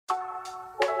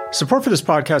Support for this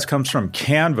podcast comes from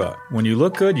Canva. When you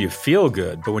look good, you feel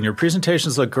good. But when your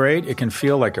presentations look great, it can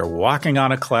feel like you're walking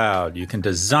on a cloud. You can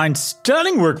design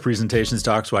stunning work presentations,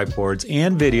 docs, whiteboards,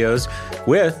 and videos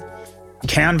with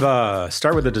Canva.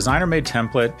 Start with a designer-made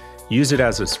template. Use it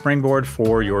as a springboard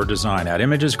for your design. Add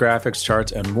images, graphics,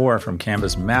 charts, and more from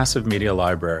Canva's massive media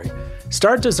library.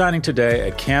 Start designing today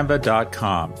at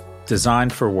canva.com.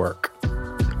 Designed for work.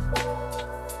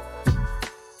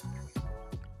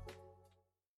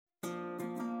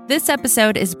 This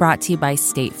episode is brought to you by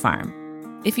State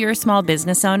Farm. If you're a small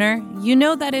business owner, you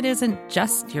know that it isn't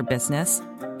just your business,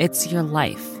 it's your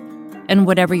life. And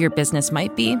whatever your business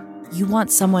might be, you want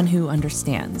someone who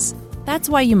understands. That's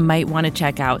why you might want to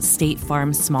check out State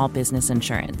Farm's small business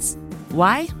insurance.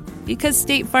 Why? Because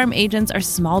State Farm agents are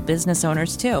small business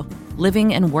owners too,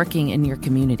 living and working in your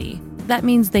community. That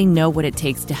means they know what it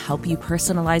takes to help you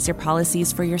personalize your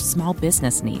policies for your small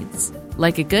business needs.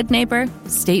 Like a good neighbor,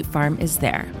 State Farm is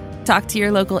there. Talk to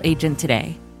your local agent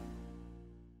today.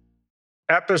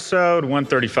 Episode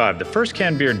 135. The first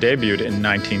canned beer debuted in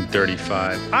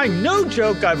 1935. I no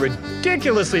joke got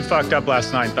ridiculously fucked up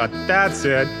last night and thought, that's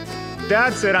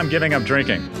it, I'm giving up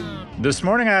drinking. This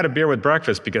morning I had a beer with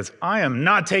breakfast because I am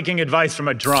not taking advice from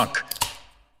a drunk.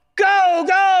 Go,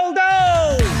 go,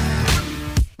 go!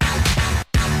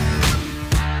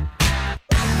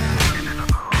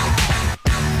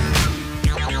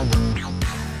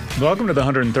 Welcome to the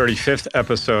 135th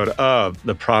episode of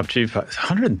the Prop G.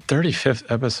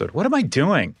 135th episode. What am I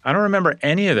doing? I don't remember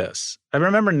any of this. I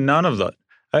remember none of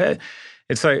it.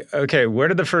 It's like, okay, where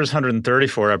did the first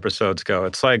 134 episodes go?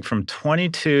 It's like from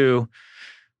 22,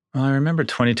 well, I remember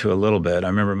 22 a little bit. I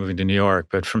remember moving to New York,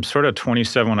 but from sort of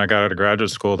 27 when I got out of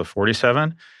graduate school to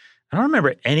 47, I don't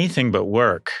remember anything but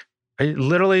work.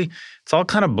 It's all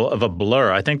kind of a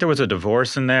blur. I think there was a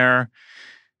divorce in there.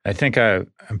 I think I'm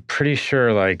pretty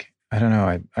sure, I don't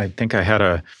know, I think I had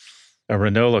a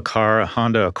Renault car, a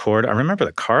Honda Accord. I remember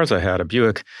the cars I had, a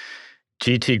Buick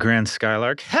GT Grand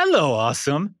Skylark. Hello,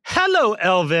 awesome. Hello,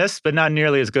 Elvis, but not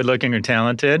nearly as good looking or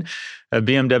talented. A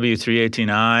BMW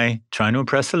 318i, trying to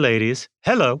impress the ladies.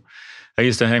 Hello. I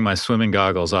used to hang my swimming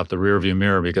goggles off the rearview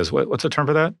mirror because what's the term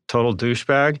for that? Total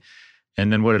douchebag.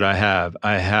 And then what did I have?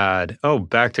 I had,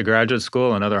 back to graduate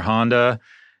school, another Honda.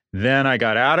 Then I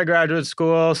got out of graduate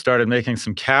school, started making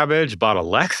some cabbage, bought a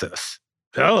Lexus.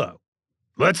 Hello.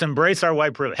 Let's embrace our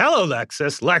white privilege. Hello,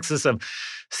 Lexus of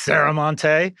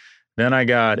Saramonte. Then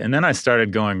I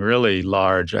started going really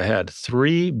large. I had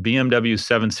 3 BMW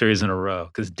 7 Series in a row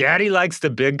because Daddy likes the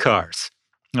big cars.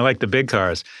 I like the big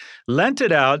cars. Lent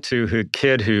it out to a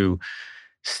kid who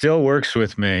still works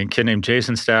with me, a kid named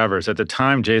Jason Stavers. At the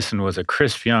time, Jason was a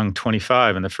crisp young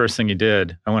 25, and the first thing he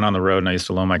did, I went on the road and I used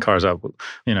to loan my cars out.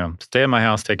 Stay at my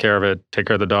house, take care of it, take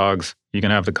care of the dogs. You can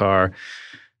have the car.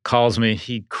 Calls me.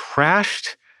 He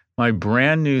crashed my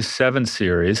brand new 7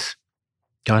 Series.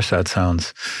 Gosh, that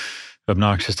sounds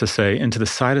obnoxious to say, into the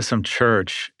side of some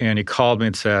church. And he called me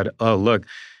and said, oh, look,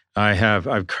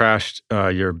 I've crashed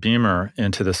your Beamer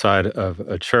into the side of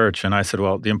a church. And I said,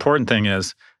 well, the important thing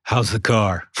is, how's the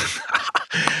car?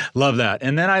 Love that.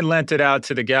 And then I lent it out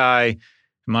to the guy,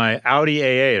 my Audi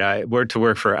A8. I worked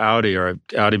for Audi, or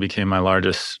Audi became my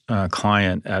largest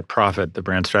client at Profit, the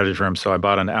brand strategy firm. So I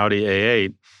bought an Audi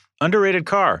A8, underrated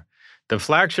car. The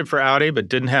flagship for Audi, but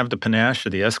didn't have the panache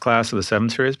of the S-Class of the 7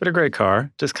 Series, but a great car.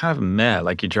 Just kind of meh.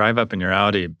 Like you drive up in your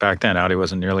Audi. Back then, Audi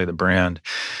wasn't nearly the brand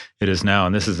it is now,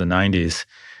 and this is the 90s.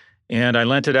 And I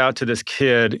lent it out to this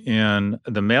kid in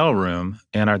the mailroom.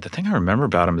 And the thing I remember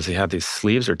about him is he had these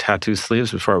sleeves or tattoo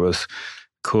sleeves before it was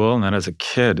cool. And then as a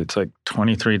kid, it's like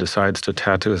 23 decides to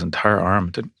tattoo his entire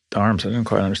arms. I didn't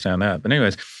quite understand that. But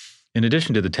anyways, in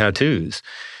addition to the tattoos,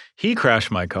 he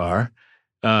crashed my car.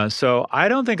 So I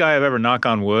don't think I have ever, knock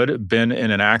on wood, been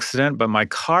in an accident, but my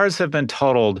cars have been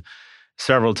totaled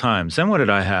several times. Then what did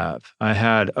I have? I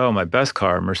had, my best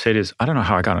car, Mercedes. I don't know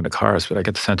how I got into cars, but I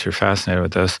get the sense you're fascinated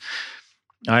with this.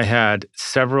 I had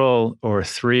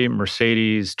 3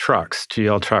 Mercedes trucks,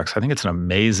 GL trucks. I think it's an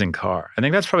amazing car. I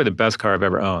think that's probably the best car I've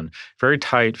ever owned. Very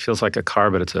tight, feels like a car,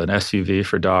 but it's an SUV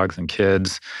for dogs and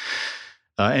kids.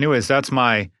 Anyways, that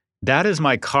is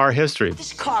my car history.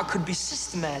 This car could be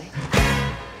systematic,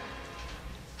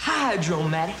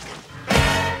 hydromatic,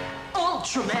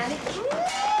 ultramatic.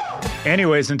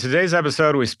 Anyways, in today's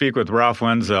episode, we speak with Ralf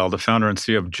Wenzel, the founder and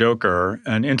CEO of JOKR,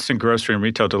 an instant grocery and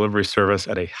retail delivery service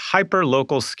at a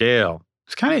hyper-local scale.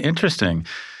 It's kind of interesting.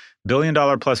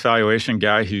 Billion-dollar-plus valuation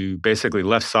guy who basically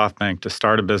left SoftBank to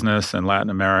start a business in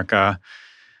Latin America,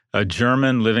 a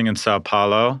German living in Sao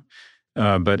Paulo,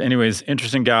 But anyways,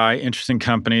 interesting guy, interesting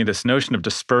company. This notion of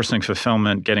dispersing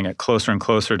fulfillment, getting it closer and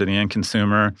closer to the end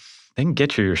consumer. They can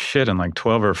get you your shit in like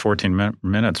 12 or 14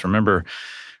 minutes. Remember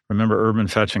Urban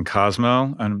Fetch and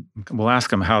Cosmo? And we'll ask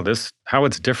them how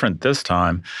it's different this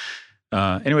time.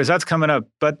 Anyways, that's coming up.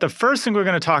 But the first thing we're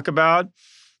going to talk about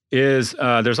is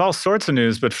there's all sorts of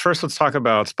news, but first let's talk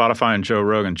about Spotify and Joe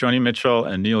Rogan. Joni Mitchell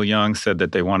and Neil Young said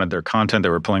that they wanted their content. They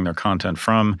were pulling their content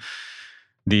from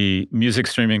the music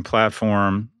streaming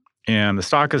platform, and the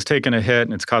stock has taken a hit,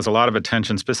 and it's caused a lot of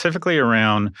attention, specifically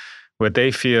around what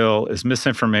they feel is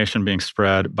misinformation being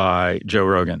spread by Joe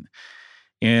Rogan.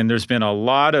 And there's been a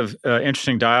lot of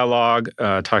interesting dialogue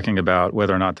talking about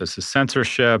whether or not this is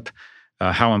censorship,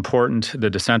 how important the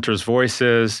dissenter's voice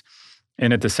is,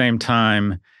 and at the same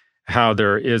time, how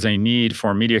there is a need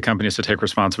for media companies to take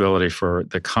responsibility for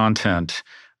the content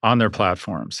on their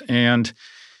platforms. And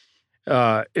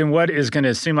in what is going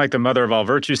to seem like the mother of all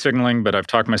virtue signaling, but I've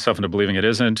talked myself into believing it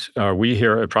isn't, we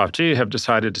here at Prop G have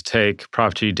decided to take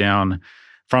Prop G down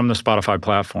from the Spotify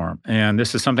platform. And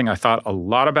this is something I thought a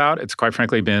lot about. It's quite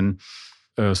frankly been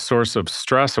a source of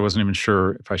stress. I wasn't even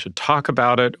sure if I should talk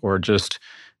about it or just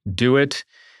do it.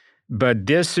 But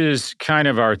this is kind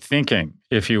of our thinking,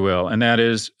 if you will, and that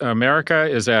is America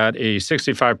is at a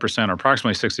 65% or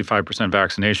approximately 65%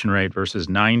 vaccination rate versus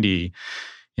 90%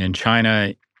 in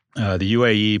China, the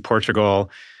UAE,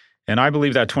 Portugal. And I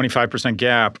believe that 25%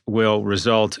 gap will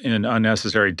result in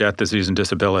unnecessary death, disease, and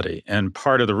disability. And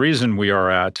part of the reason we are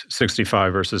at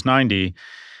 65 versus 90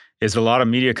 is a lot of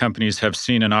media companies have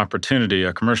seen an opportunity,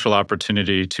 a commercial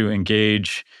opportunity to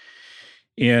engage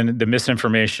in the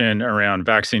misinformation around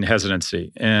vaccine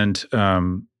hesitancy. And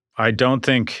I don't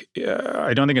think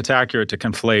it's accurate to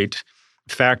conflate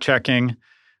fact-checking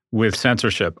with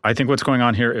censorship. I think what's going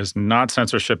on here is not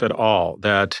censorship at all,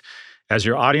 that as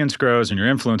your audience grows and your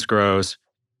influence grows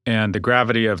and the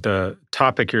gravity of the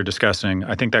topic you're discussing,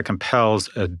 I think that compels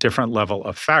a different level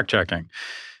of fact-checking.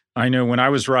 I know when I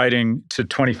was writing to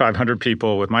 2,500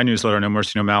 people with my newsletter, No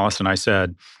Mercy, No Malice, and I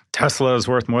said, Tesla is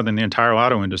worth more than the entire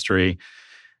auto industry,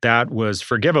 that was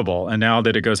forgivable. And now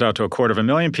that it goes out to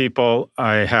 250,000 people,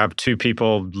 I have 2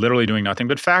 people literally doing nothing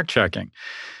but fact-checking.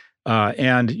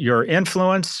 And your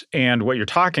influence and what you're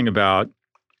talking about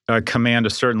command a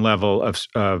certain level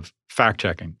of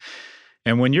fact-checking.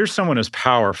 And when you're someone as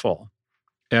powerful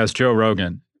as Joe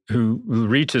Rogan, who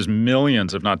reaches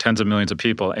millions, if not tens of millions of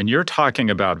people, and you're talking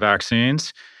about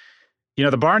vaccines,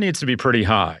 the bar needs to be pretty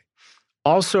high.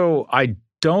 Also, I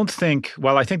think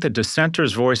the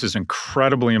dissenter's voice is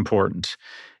incredibly important,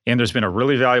 and there's been a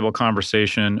really valuable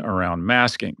conversation around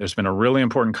masking. There's been a really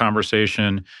important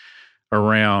conversation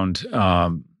around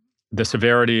the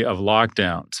severity of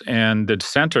lockdowns. And the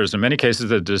dissenters, in many cases,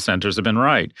 the dissenters have been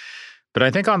right. But I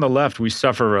think on the left, we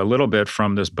suffer a little bit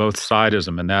from this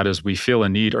both-sidism, and that is we feel a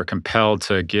need or compelled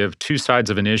to give 2 sides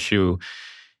of an issue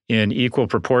in equal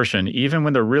proportion, even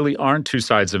when there really aren't 2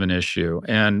 sides of an issue.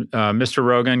 And Mr.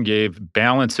 Rogan gave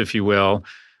balance, if you will,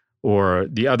 or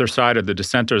the other side of the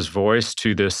dissenter's voice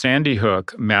to the Sandy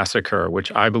Hook massacre,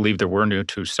 which I believe there were no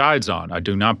 2 sides on. I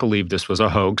do not believe this was a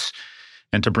hoax.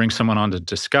 And to bring someone on to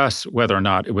discuss whether or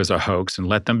not it was a hoax and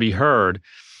let them be heard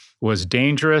was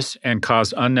dangerous and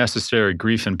caused unnecessary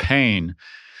grief and pain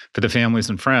for the families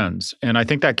and friends. And I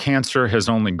think that cancer has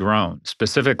only grown.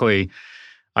 Specifically,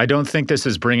 I don't think this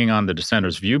is bringing on the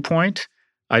dissenter's viewpoint.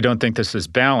 I don't think this is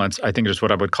balance. I think it's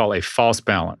what I would call a false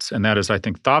balance. And that is, I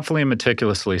think, thoughtfully and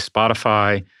meticulously,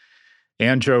 Spotify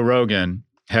and Joe Rogan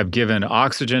have given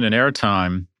oxygen and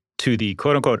airtime to the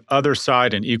quote-unquote other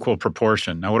side in equal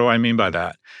proportion. Now, what do I mean by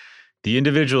that? The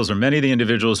individuals, or many of the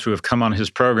individuals who have come on his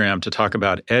program to talk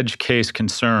about edge case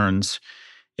concerns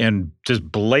and just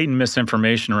blatant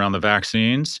misinformation around the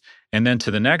vaccines, and then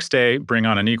to the next day, bring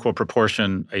on an equal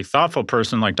proportion, a thoughtful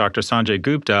person like Dr. Sanjay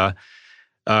Gupta,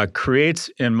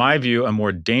 creates, in my view, a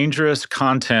more dangerous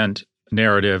content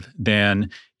narrative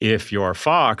than if you're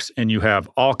Fox and you have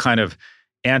all kind of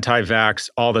anti-vax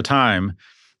all the time,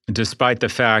 despite the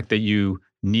fact that you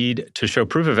need to show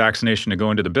proof of vaccination to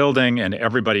go into the building and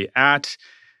everybody at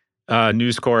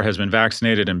News Corp has been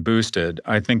vaccinated and boosted.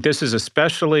 I think this is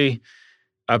especially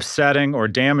upsetting or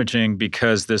damaging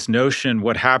because this notion,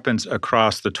 what happens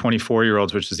across the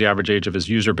 24-year-olds, which is the average age of his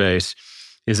user base,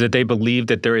 is that they believe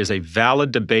that there is a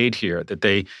valid debate here, that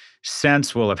they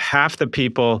sense, well, if half the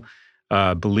people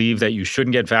believe that you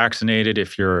shouldn't get vaccinated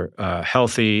if you're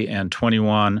healthy and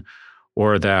 21,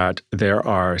 or that there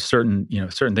are certain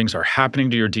things are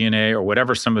happening to your DNA or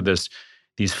whatever some of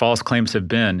these false claims have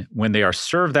been, when they are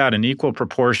served that in equal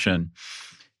proportion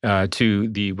to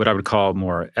the what I would call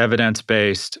more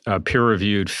evidence-based,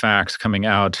 peer-reviewed facts coming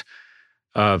out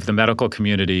of the medical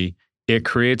community. It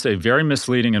creates a very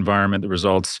misleading environment that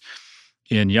results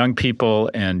in young people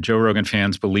and Joe Rogan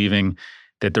fans believing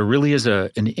that there really is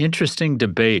an interesting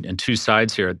debate and two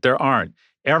sides here. There aren't.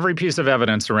 Every piece of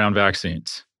evidence around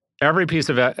vaccines,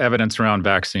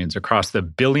 across the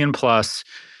billion plus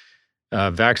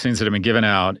vaccines that have been given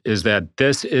out is that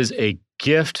this is a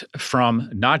gift from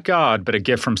not God, but a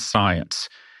gift from science.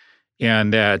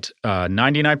 And that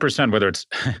 99%, whether it's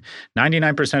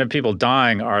 99% of people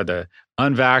dying are the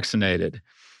unvaccinated,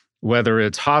 whether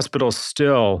it's hospitals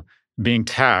still being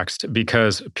taxed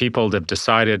because people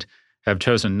have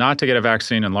chosen not to get a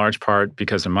vaccine in large part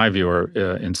because, in my view, or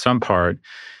in some part,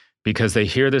 because they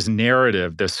hear this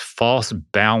narrative, this false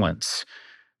balance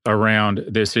around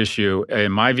this issue,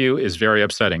 in my view, is very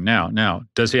upsetting. Now,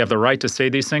 does he have the right to say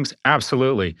these things?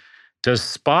 Absolutely. Does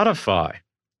Spotify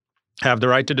have the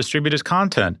right to distribute his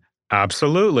content?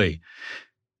 Absolutely.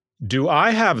 Do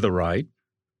I have the right,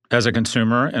 as a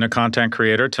consumer and a content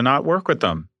creator, to not work with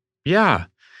them? Yeah.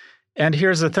 And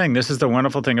here's the thing. This is the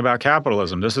wonderful thing about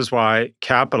capitalism. This is why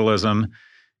capitalism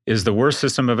is the worst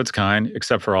system of its kind,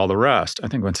 except for all the rest. I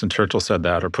think Winston Churchill said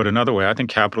that, or put another way, I think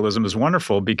capitalism is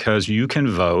wonderful because you can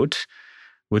vote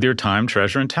with your time,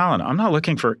 treasure, and talent. I'm not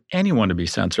looking for anyone to be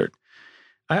censored.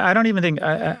 I don't even think,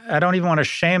 I don't even want to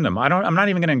shame them. I'm not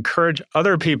even going to encourage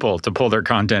other people to pull their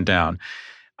content down.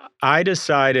 I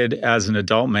decided as an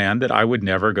adult man that I would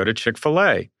never go to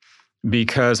Chick-fil-A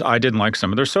because I didn't like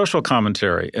some of their social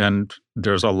commentary. And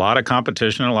there's a lot of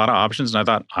competition and a lot of options. And I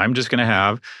thought, I'm just going to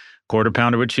have quarter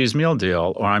pounder with cheese meal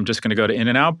deal, or I'm just going to go to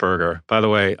In-N-Out Burger. By the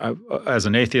way, as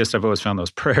an atheist, I've always found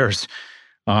those prayers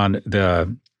on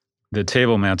the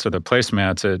table mats or the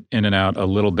placemats at In-N-Out a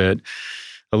little bit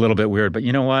weird. But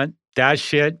you know what? That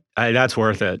shit, that's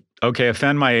worth it. Okay,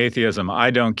 offend my atheism.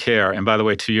 I don't care. And by the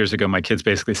way, 2 years ago, my kids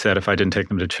basically said if I didn't take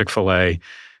them to Chick-fil-A,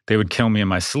 they would kill me in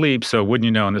my sleep. So wouldn't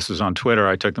you know, and this was on Twitter,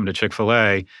 I took them to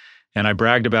Chick-fil-A and I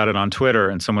bragged about it on Twitter,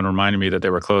 and someone reminded me that they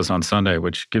were closed on Sunday,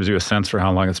 which gives you a sense for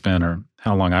how long it's been or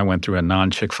how long I went through a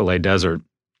non-Chick-fil-A desert.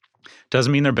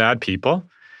 Doesn't mean they're bad people.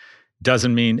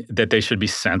 Doesn't mean that they should be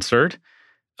censored.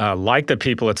 Like the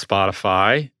people at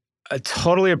Spotify, I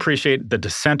totally appreciate the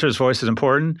dissenter's voice is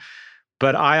important,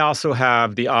 but I also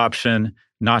have the option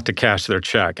not to cash their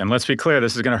check. And let's be clear,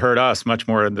 this is going to hurt us much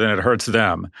more than it hurts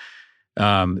them.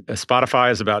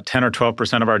 Spotify is about 10 or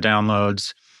 12% of our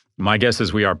downloads. My guess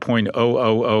is we are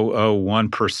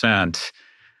 0.00001%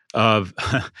 of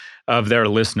their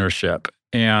listenership.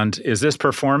 And is this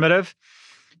performative?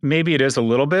 Maybe it is a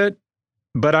little bit,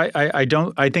 but I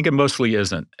think it mostly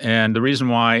isn't. And the reason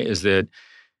why is that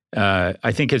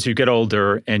I think as you get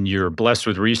older and you're blessed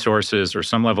with resources or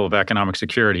some level of economic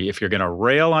security, if you're going to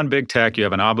rail on big tech, you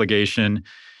have an obligation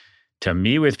to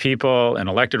meet with people and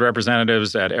elected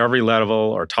representatives at every level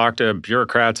or talk to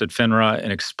bureaucrats at FINRA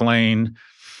and explain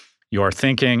your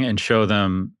thinking and show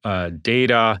them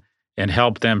data and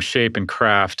help them shape and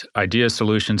craft ideas,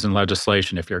 solutions, and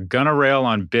legislation. If you're going to rail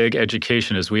on big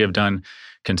education, as we have done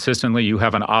consistently, you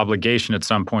have an obligation at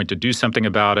some point to do something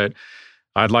about it.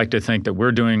 I'd like to think that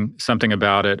we're doing something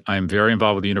about it. I'm very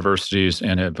involved with the universities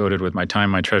and have voted with my time,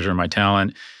 my treasure, and my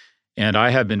talent. And I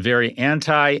have been very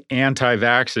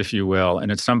anti-vax, if you will. And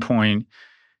at some point,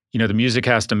 the music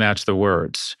has to match the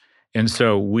words. And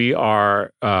so we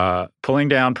are pulling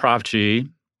down Prof G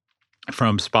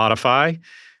from Spotify.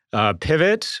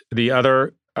 Pivot, the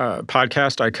other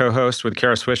podcast I co-host with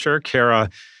Kara Swisher. Kara,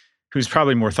 who's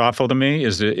probably more thoughtful than me,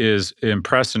 is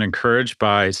impressed and encouraged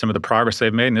by some of the progress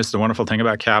they've made. And this is the wonderful thing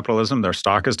about capitalism. Their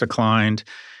stock has declined.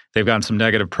 They've gotten some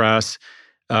negative press.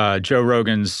 Joe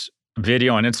Rogan's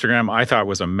video on Instagram, I thought,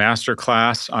 was a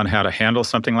masterclass on how to handle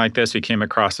something like this. He came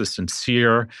across as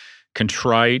sincere,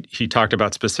 contrite. He talked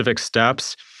about specific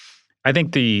steps. I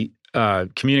think the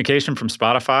communication from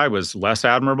Spotify was less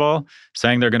admirable,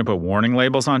 saying they're going to put warning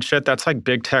labels on shit. That's like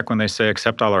big tech when they say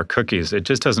accept all our cookies. It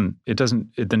just doesn't,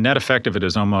 the net effect of it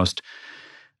is almost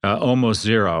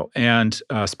zero. And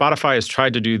Spotify has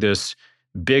tried to do this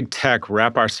big tech,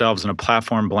 wrap ourselves in a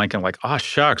platform blanket like, oh,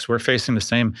 shucks, we're facing the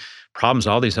same problems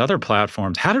all these other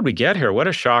platforms. How did we get here? What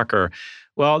a shocker.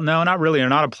 Well, no, not really. You're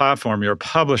not a platform. You're a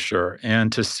publisher.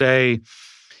 And to say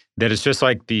that it's just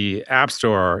like the App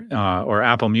Store or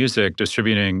Apple Music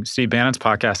distributing Steve Bannon's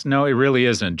podcast, no, it really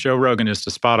isn't. Joe Rogan is to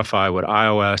Spotify what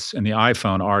iOS and the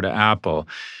iPhone are to Apple.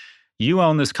 You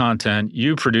own this content.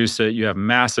 You produce it. You have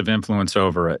massive influence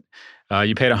over it.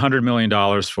 You paid $100 million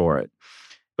for it.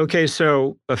 Okay,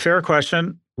 so a fair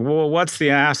question. Well, what's the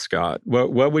ask, Scott?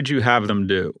 What would you have them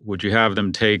do? Would you have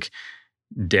them take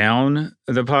down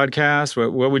the podcast?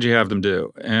 What would you have them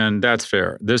do? And that's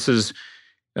fair. This is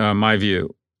my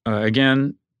view.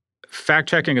 Again,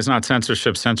 fact-checking is not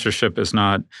censorship. Censorship is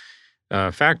not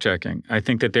fact-checking. I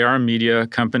think that they are a media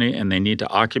company and they need to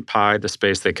occupy the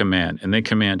space they command, and they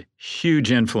command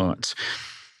huge influence.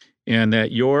 And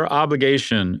that your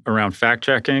obligation around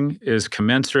fact-checking is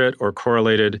commensurate or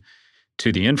correlated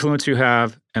to the influence you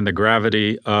have and the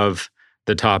gravity of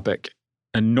the topic.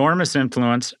 Enormous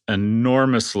influence,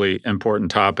 enormously important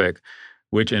topic,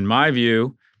 which in my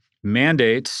view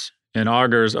mandates and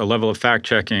augurs a level of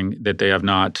fact-checking that they have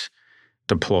not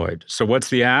deployed. So what's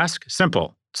the ask?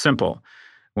 Simple.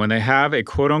 When they have a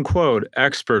quote-unquote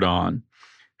expert on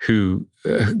who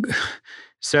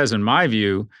says, in my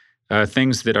view,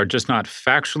 things that are just not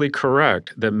factually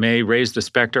correct, that may raise the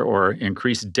specter or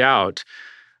increase doubt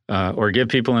or give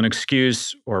people an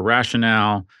excuse or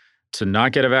rationale to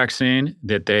not get a vaccine,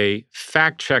 that they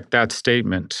fact-check that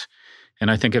statement.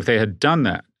 And I think if they had done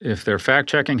that, if their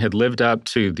fact-checking had lived up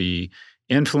to the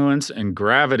influence and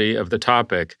gravity of the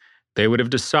topic, they would have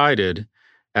decided,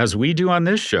 as we do on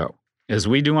this show, as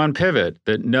we do on Pivot,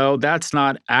 that no, that's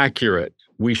not accurate.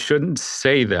 We shouldn't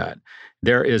say that.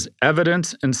 There is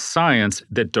evidence and science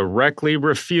that directly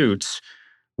refutes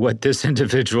what this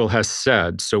individual has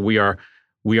said. So we are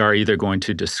either going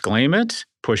to disclaim it,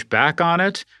 push back on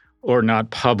it, or not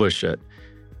publish it.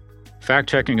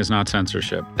 Fact-checking is not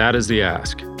censorship. That is the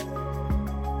ask.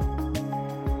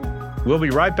 We'll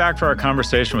be right back for our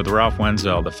conversation with Ralf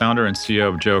Wenzel, the founder and CEO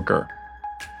of JOKR.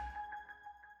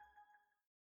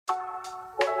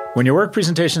 When your work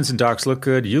presentations and docs look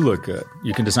good, you look good.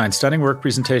 You can design stunning work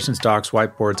presentations, docs,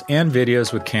 whiteboards, and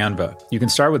videos with Canva. You can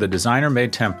start with a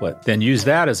designer-made template, then use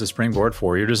that as a springboard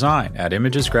for your design. Add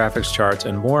images, graphics, charts,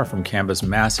 and more from Canva's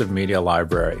massive media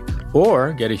library.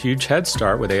 Or get a huge head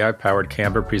start with AI-powered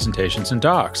Canva presentations and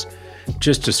docs.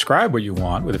 Just describe what you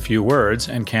want with a few words,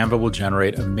 and Canva will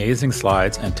generate amazing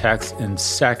slides and text in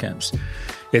seconds.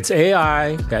 It's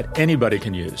AI that anybody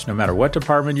can use, no matter what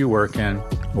department you work in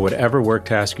or whatever work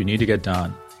task you need to get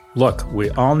done. Look, we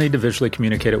all need to visually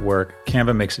communicate at work.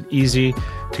 Canva makes it easy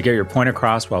to get your point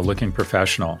across while looking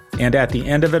professional. And at the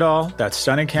end of it all, that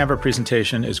stunning Canva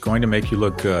presentation is going to make you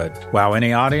look good, wow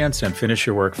any audience, and finish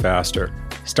your work faster.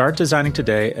 Start designing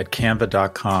today at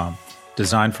canva.com.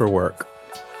 Design for work.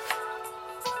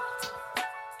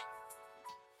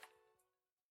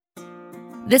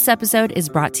 This episode is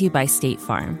brought to you by State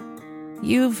Farm.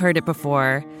 You've heard it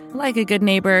before. Like a good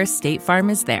neighbor, State Farm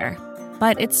is there.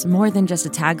 But it's more than just a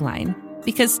tagline,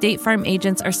 because State Farm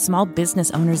agents are small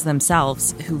business owners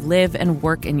themselves who live and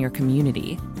work in your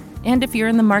community. And if you're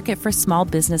in the market for small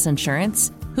business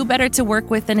insurance, who better to work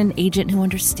with than an agent who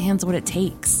understands what it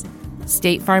takes?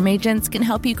 State Farm agents can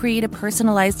help you create a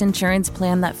personalized insurance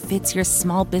plan that fits your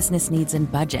small business needs and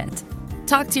budget.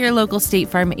 Talk to your local State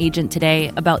Farm agent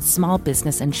today about small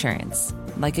business insurance.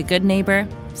 Like a good neighbor,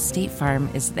 State Farm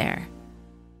is there.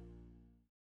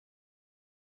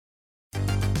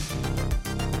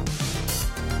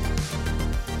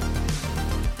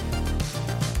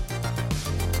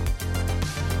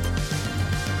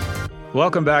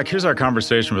 Welcome back. Here's our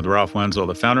conversation with Ralf Wenzel,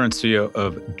 the founder and CEO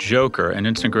of JOKR, an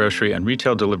instant grocery and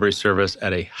retail delivery service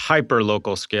at a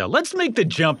hyper-local scale. Let's make the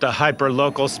jump to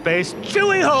hyper-local space.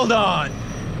 Chewy, hold on!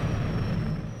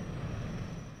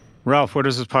 Ralf, where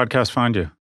does this podcast find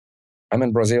you? I'm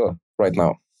in Brazil right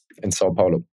now, in Sao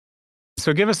Paulo.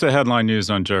 So give us the headline news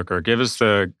on JOKR. Give us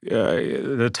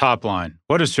the top line.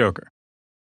 What is JOKR?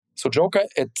 So JOKR,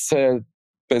 it's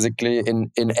basically,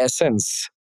 in essence,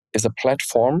 is a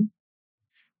platform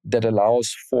that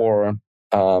allows for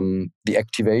the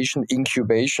activation,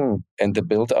 incubation, and the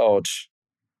build-out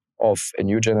of a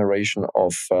new generation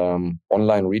of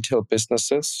online retail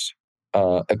businesses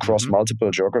across multiple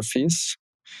geographies.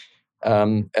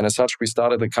 And as such, we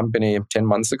started the company 10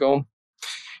 months ago.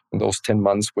 In those 10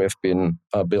 months, we have been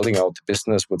building out the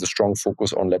business with a strong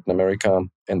focus on Latin America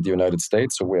and the United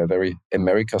States. So we are a very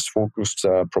Americas-focused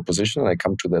proposition, and I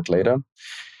come to that later,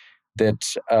 that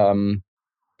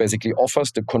basically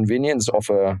offers the convenience of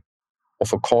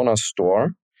a corner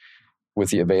store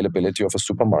with the availability of a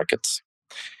supermarket,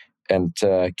 and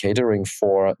catering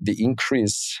for the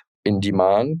increase in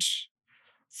demand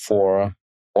for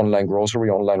online grocery,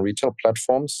 online retail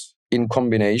platforms, in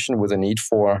combination with a need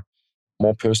for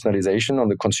more personalization on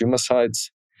the consumer side,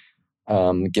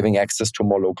 giving access to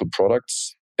more local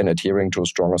products and adhering to a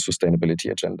stronger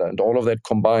sustainability agenda. And all of that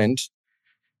combined,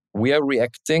 we are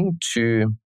reacting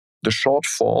to the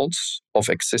shortfalls of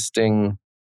existing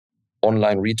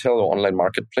online retail or online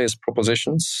marketplace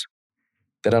propositions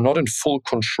that are not in full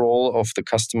control of the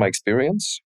customer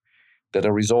experience, that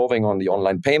are resolving on the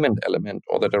online payment element,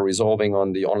 or that are resolving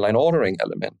on the online ordering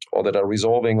element, or that are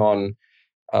resolving on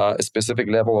a specific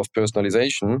level of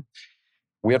personalization,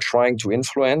 we are trying to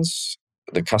influence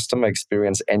the customer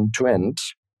experience end to end,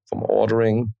 from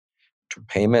ordering to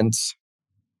payments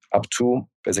up to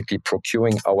basically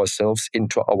procuring ourselves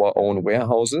into our own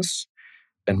warehouses.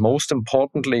 And most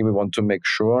importantly, we want to make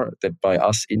sure that by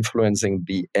us influencing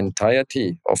the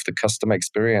entirety of the customer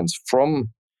experience from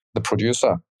the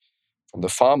producer, from the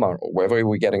farmer, or wherever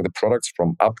we're getting the products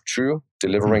from, up to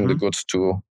delivering the goods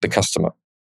to the customer.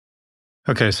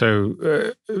 Okay,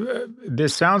 so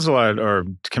this sounds a lot, or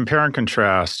compare and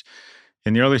contrast.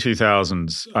 In the early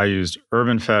 2000s, I used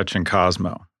Urban Fetch and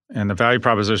Cosmo. And the value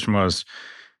proposition was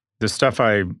the stuff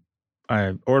I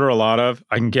order a lot of,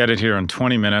 I can get it here in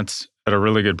 20 minutes at a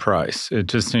really good price. It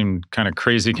just seemed kind of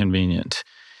crazy convenient.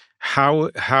 How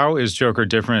is JOKR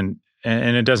different?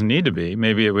 And it doesn't need to be.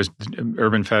 Maybe it was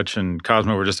Urban Fetch and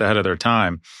Cosmo were just ahead of their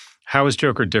time. How is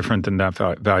JOKR different than that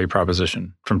value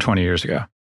proposition from 20 years ago?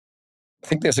 I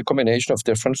think there's a combination of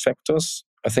different factors.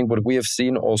 I think what we have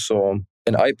seen also,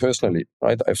 and I personally,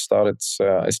 right, I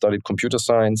studied computer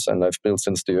science, and I've built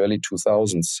since the early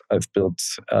 2000s. I've built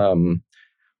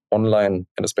online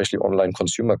and especially online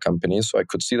consumer companies. So I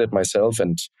could see that myself,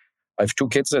 and I have two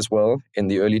kids as well in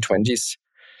the early 20s.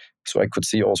 So I could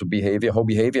see also how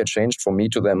behavior changed from me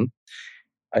to them.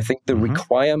 I think the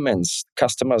requirements,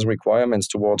 customers' requirements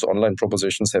towards online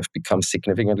propositions have become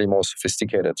significantly more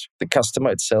sophisticated. The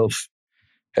customer itself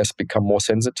has become more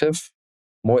sensitive,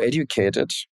 more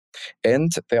educated,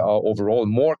 and there are overall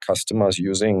more customers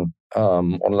using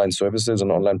online services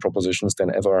and online propositions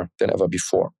than ever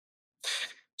before.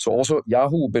 So also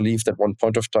Yahoo believed at one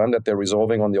point of time that they're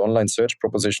resolving on the online search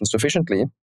proposition sufficiently,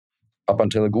 up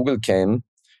until Google came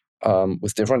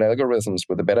with different algorithms,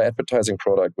 with a better advertising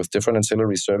product, with different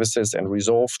ancillary services, and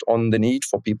resolved on the need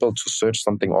for people to search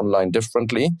something online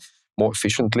differently, more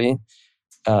efficiently,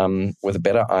 with a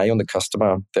better eye on the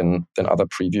customer than other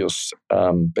previous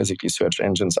basically search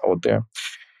engines out there.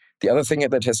 The other thing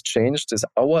that has changed is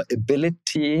our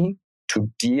ability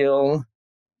to deal,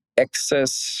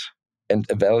 access, and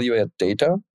evaluate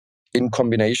data in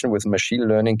combination with machine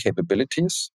learning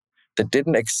capabilities that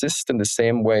didn't exist in the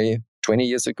same way 20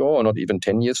 years ago, or not even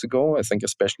 10 years ago. I think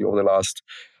especially over the last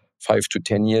 5 to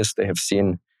 10 years, they have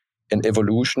seen an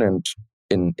evolution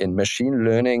and in machine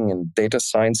learning and data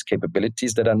science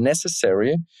capabilities that are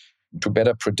necessary to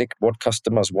better predict what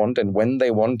customers want and when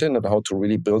they want it, and how to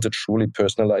really build a truly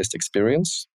personalized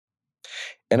experience.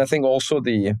 And I think also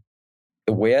the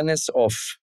awareness of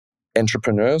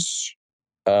entrepreneurs,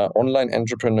 online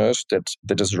entrepreneurs, that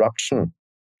the disruption,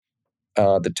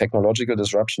 the technological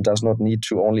disruption does not need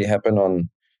to only happen on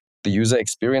the user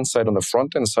experience side, on the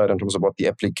front-end side, in terms of what the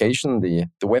application, the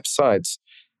websites,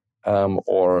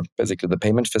 or basically the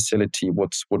payment facility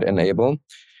would enable.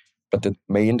 But the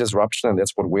main disruption, and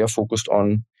that's what we are focused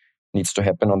on, needs to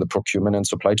happen on the procurement and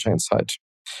supply chain side.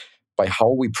 By how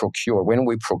we procure, when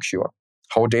we procure,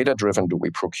 how data-driven do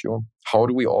we procure? How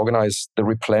do we organize the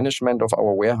replenishment of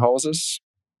our warehouses?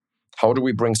 How do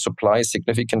we bring supply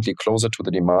significantly closer to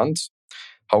the demand?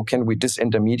 How can we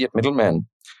disintermediate middlemen?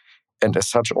 And as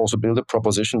such, also build a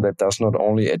proposition that does not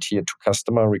only adhere to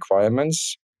customer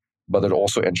requirements, but it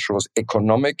also ensures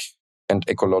economic and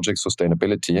ecological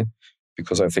sustainability.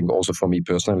 Because I think also for me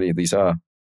personally, these are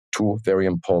two very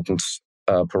important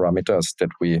parameters that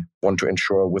we want to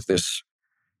ensure with this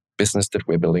business that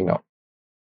we're building now.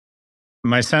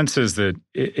 My sense is that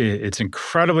it's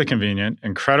incredibly convenient,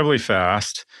 incredibly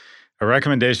fast, a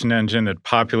recommendation engine that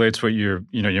populates what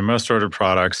your most ordered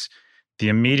products, the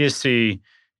immediacy,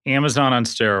 Amazon on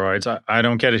steroids. I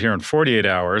don't get it here in 48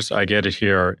 hours. I get it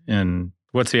here in,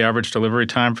 what's the average delivery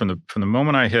time from the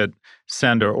moment I hit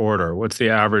send or order? What's the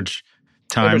average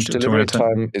time? Average delivery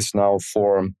time is now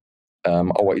for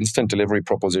our instant delivery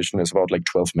proposition is about like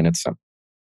 12 minutes.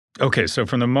 Okay, so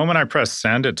from the moment I press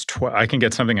send, I can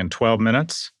get something in 12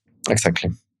 minutes?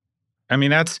 Exactly. I mean,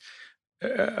 that's,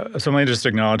 so let me just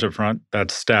acknowledge up front,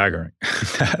 that's staggering.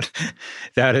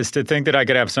 that is, to think that I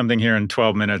could have something here in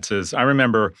 12 minutes is, I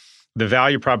remember the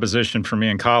value proposition for me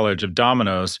in college of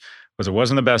Domino's was it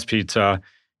wasn't the best pizza,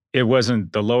 it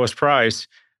wasn't the lowest price,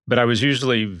 but I was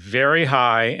usually very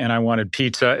high and I wanted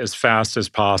pizza as fast as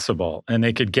possible. And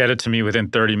they could get it to me within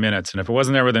 30 minutes. And if it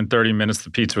wasn't there within 30 minutes, the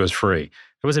pizza was free.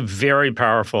 It was a very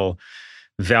powerful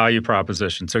value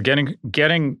proposition. So getting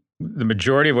the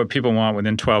majority of what people want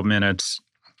within 12 minutes,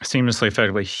 seamlessly,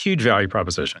 effectively, huge value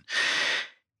proposition.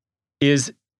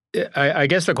 I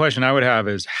guess the question I would have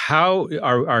is, how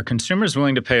are consumers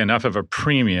willing to pay enough of a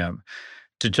premium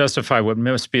to justify what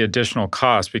must be additional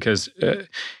cost? Because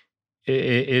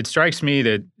it strikes me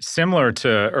that similar to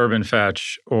Urban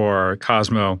Fetch or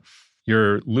Cosmo,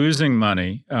 You're losing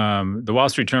money. The Wall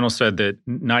Street Journal said that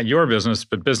not your business,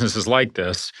 but businesses like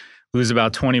this lose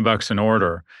about $20 an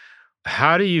order.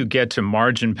 How do you get to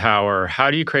margin power?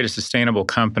 How do you create a sustainable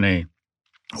company?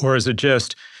 Or is it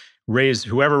just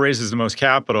whoever raises the most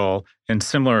capital, and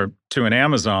similar to an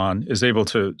Amazon, is able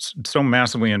to so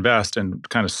massively invest and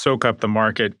kind of soak up the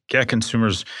market, get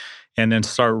consumers, and then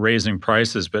start raising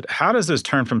prices? But how does this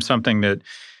turn from something that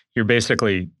you're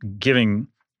basically giving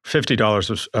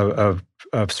 $50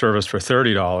 of service for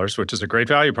 $30, which is a great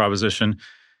value proposition,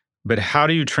 but how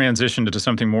do you transition to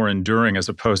something more enduring as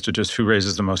opposed to just who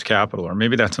raises the most capital? Or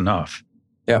maybe that's enough.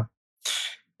 Yeah.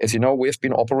 As you know, we've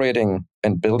been operating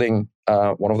and building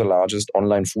one of the largest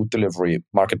online food delivery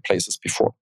marketplaces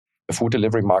before. A food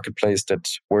delivery marketplace that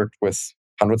worked with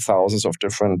hundreds of thousands of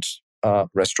different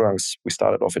restaurants. We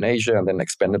started off in Asia and then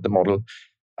expanded the model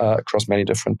across many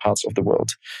different parts of the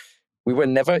world. We were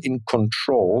never in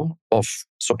control of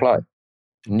supply,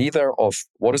 neither of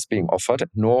what is being offered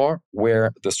nor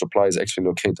where the supply is actually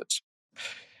located.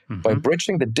 Mm-hmm. By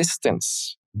bridging the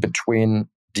distance between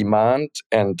demand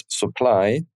and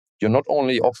supply, you're not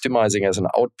only optimizing as an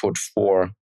output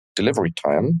for delivery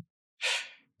time,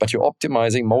 but you're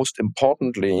optimizing most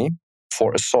importantly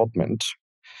for assortment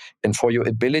and for your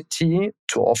ability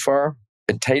to offer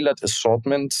a tailored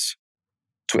assortment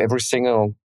to every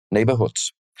single neighborhood.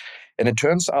 And it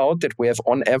turns out that we have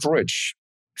on average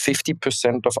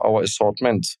 50% of our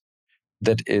assortment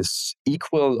that is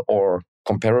equal or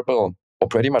comparable or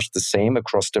pretty much the same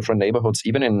across different neighborhoods,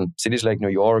 even in cities like New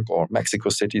York or Mexico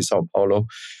City, Sao Paulo.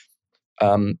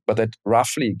 But that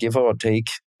roughly, give or take,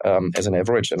 as an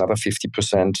average, another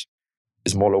 50%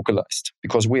 is more localized.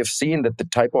 Because we have seen that the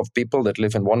type of people that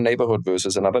live in one neighborhood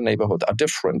versus another neighborhood are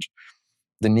different.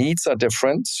 The needs are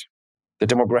different. The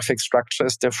demographic structure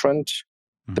is different.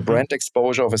 Mm-hmm. The brand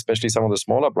exposure of especially some of the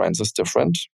smaller brands is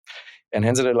different. And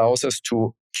hence it allows us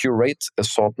to curate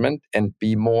assortment and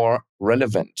be more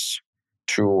relevant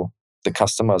to the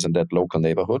customers in that local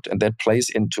neighborhood. And that plays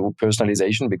into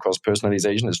personalization, because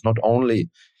personalization is not only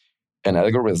an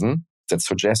algorithm that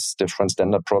suggests different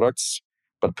standard products,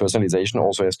 but personalization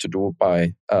also has to do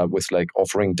with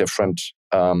offering a different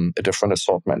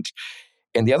assortment.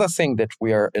 And the other thing that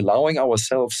we are allowing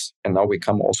ourselves, and now we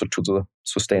come also to the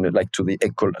to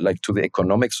the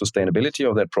economic sustainability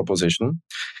of that proposition,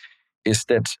 is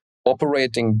that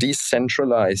operating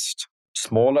decentralized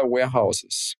smaller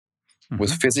warehouses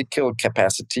with physical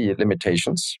capacity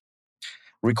limitations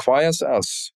requires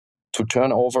us to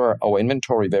turn over our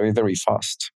inventory very, very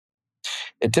fast.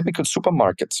 A typical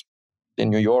supermarket in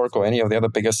New York or any of the other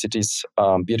bigger cities,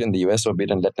 be it in the US or be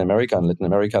it in Latin America. In Latin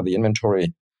America, the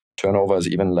inventory turnover is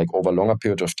even over longer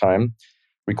periods of time,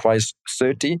 requires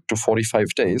 30 to 45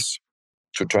 days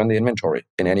to turn the inventory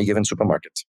in any given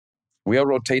supermarket. We are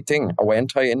rotating our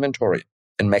entire inventory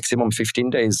in maximum 15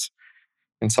 days.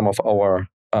 In some of our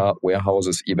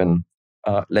warehouses, even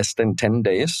less than 10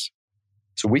 days.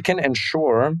 So we can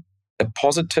ensure a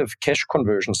positive cash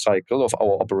conversion cycle of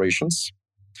our operations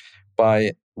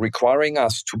by requiring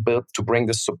us to bring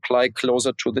the supply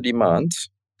closer to the demand,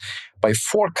 by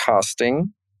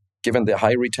forecasting, given the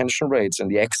high retention rates and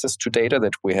the access to data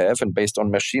that we have, and based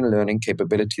on machine learning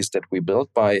capabilities that we built,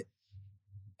 by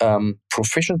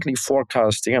proficiently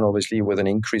forecasting, and obviously with an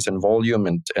increase in volume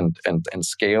and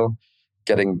scale,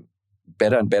 getting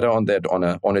better and better on that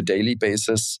on a daily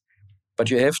basis. But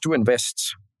you have to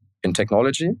invest in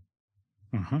technology.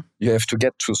 Mm-hmm. You have to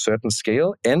get to a certain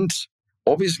scale. And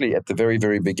obviously at the very,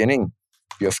 very beginning,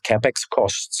 you have CapEx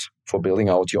costs for building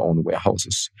out your own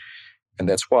warehouses. And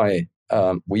that's why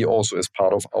we also, as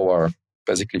part of our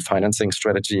basically financing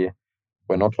strategy,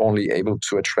 we're not only able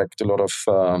to attract a lot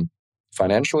of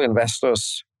financial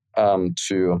investors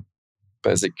to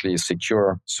basically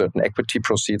secure certain equity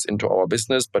proceeds into our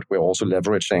business, but we're also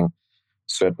leveraging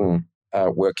certain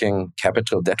working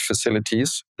capital debt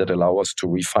facilities that allow us to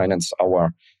refinance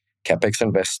our CapEx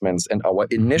investments and our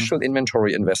initial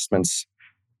inventory investments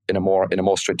in a more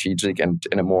strategic and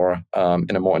in a more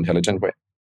intelligent way.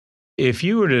 If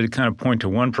you were to kind of point to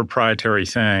one proprietary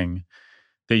thing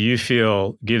that you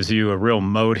feel gives you a real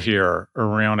moat here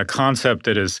around a concept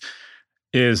that is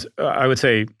I would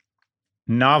say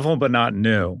novel but not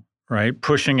new, right?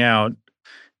 Pushing out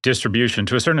distribution.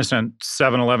 To a certain extent,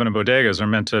 7-Eleven and bodegas are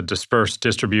meant to disperse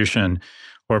distribution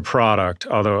or product,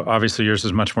 although obviously yours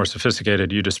is much more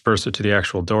sophisticated. You disperse it to the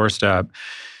actual doorstep.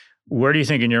 Where do you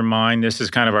think in your mind this is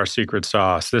kind of our secret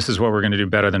sauce? This is what we're going to do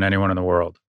better than anyone in the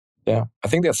world? Yeah, I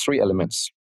think there are three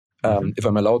elements. If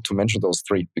I'm allowed to mention those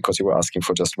three, because you were asking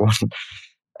for just one.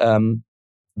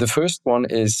 The first one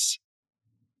is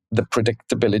the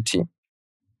predictability,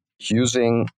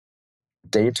 using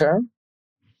data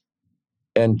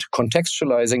and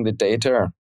contextualizing the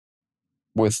data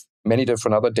with many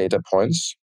different other data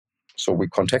points. So we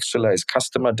contextualize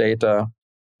customer data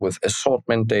with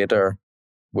assortment data,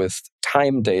 with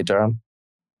time data,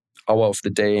 hour of the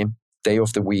day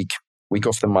of the week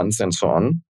of the month, and so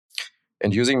on.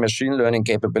 And using machine learning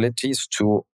capabilities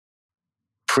to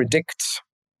predict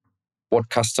what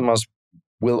customers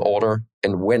will order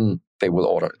and when they will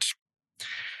order it.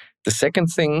 The second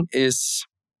thing is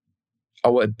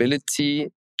our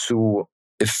ability to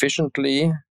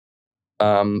efficiently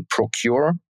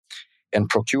procure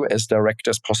as direct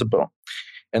as possible.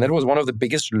 And that was one of the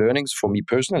biggest learnings for me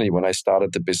personally when I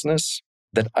started the business,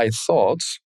 that I thought,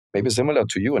 maybe similar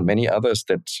to you and many others,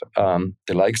 that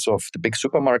the likes of the big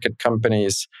supermarket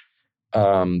companies,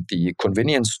 the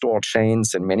convenience store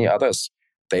chains, and many others,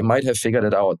 they might have figured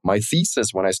it out. My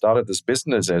thesis when I started this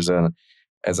business as a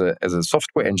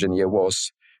software engineer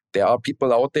was, there are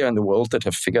people out there in the world that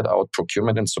have figured out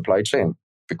procurement and supply chain,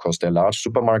 because they're large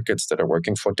supermarkets that are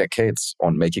working for decades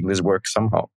on making this work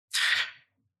somehow.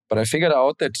 But I figured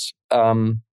out that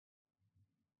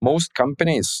most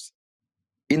companies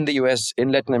in the US,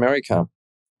 in Latin America,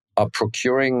 are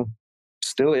procuring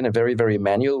still in a very, very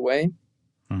manual way,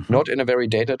 not in a very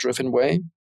data-driven way.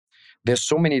 There's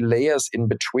so many layers in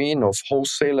between of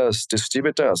wholesalers,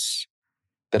 distributors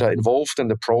that are involved in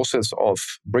the process of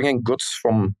bringing goods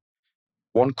from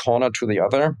one corner to the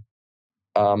other,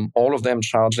 all of them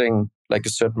charging like a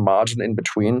certain margin in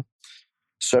between.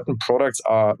 Certain products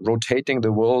are rotating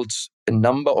the world a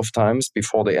number of times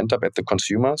before they end up at the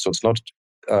consumer. So it's not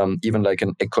even like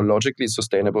an ecologically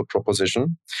sustainable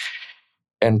proposition.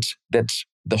 And that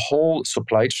the whole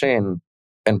supply chain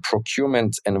and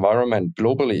procurement environment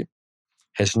globally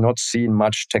has not seen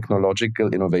much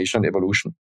technological innovation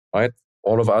evolution, right?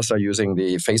 All of us are using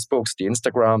the Facebooks, the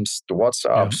Instagrams, the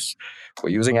WhatsApps. Yeah. We're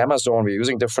using Amazon. We're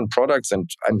using different products. And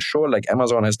I'm sure like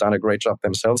Amazon has done a great job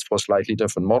themselves for a slightly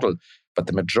different model. But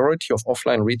the majority of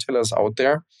offline retailers out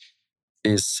there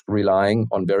is relying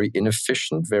on very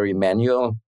inefficient, very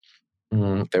manual,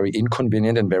 very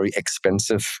inconvenient, and very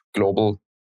expensive global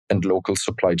and local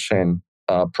supply chain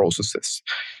processes.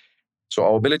 So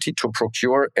our ability to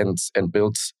procure and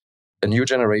build a new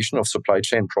generation of supply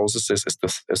chain processes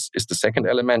is the second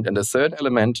element. And the third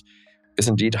element is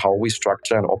indeed how we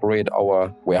structure and operate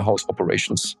our warehouse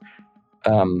operations.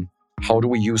 How do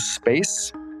we use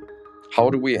space?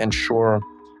 How do we ensure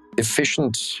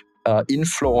efficient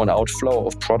inflow and outflow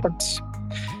of products?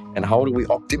 And how do we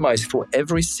optimize for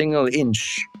every single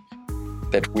inch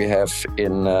that we have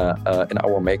in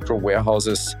our macro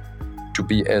warehouses to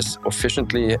be as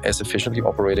efficiently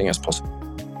operating as possible?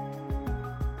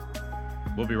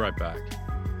 We'll be right back.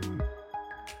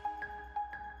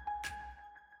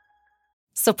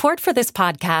 Support for this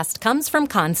podcast comes from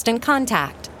Constant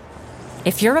Contact.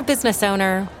 If you're a business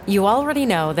owner, you already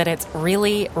know that it's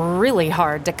really, really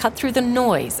hard to cut through the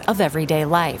noise of everyday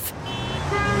life.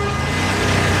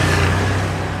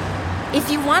 If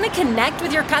you want to connect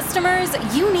with your customers,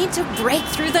 you need to break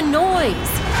through the noise.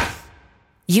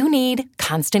 You need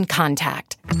Constant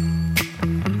Contact.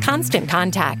 Constant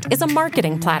Contact is a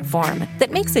marketing platform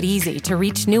that makes it easy to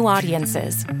reach new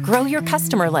audiences, grow your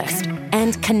customer list,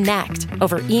 and connect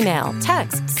over email,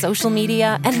 text, social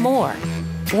media, and more.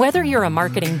 Whether you're a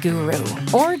marketing guru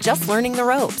or just learning the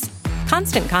ropes,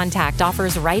 Constant Contact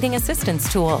offers writing assistance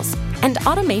tools and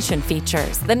automation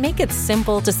features that make it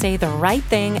simple to say the right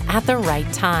thing at the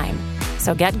right time.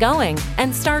 So get going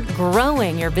and start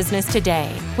growing your business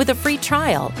today with a free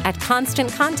trial at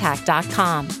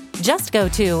ConstantContact.com. Just go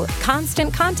to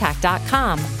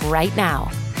ConstantContact.com right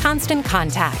now. Constant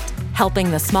Contact,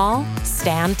 helping the small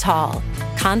stand tall.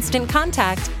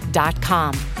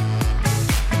 ConstantContact.com.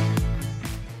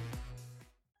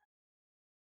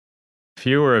 If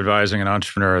you were advising an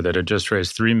entrepreneur that had just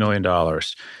raised $3 million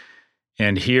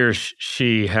and he or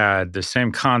she had the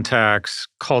same contacts,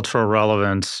 cultural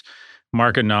relevance,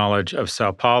 market knowledge of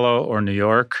Sao Paulo or New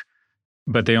York,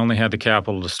 but they only had the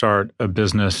capital to start a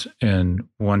business in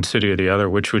one city or the other,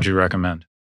 which would you recommend?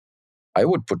 I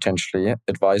would potentially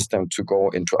advise them to go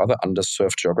into other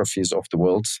underserved geographies of the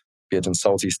world, be it in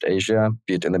Southeast Asia,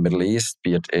 be it in the Middle East,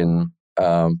 be it in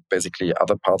basically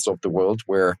other parts of the world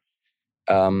where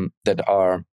that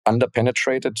are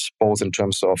underpenetrated, both in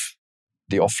terms of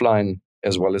the offline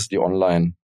as well as the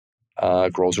online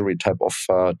grocery type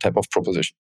of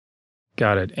proposition.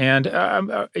 Got it. And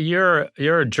you're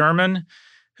a German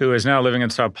who is now living in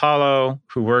Sao Paulo,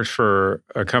 who works for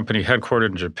a company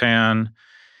headquartered in Japan.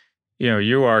 You know,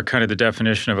 you are kind of the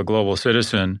definition of a global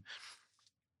citizen.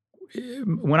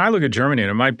 when I look at Germany,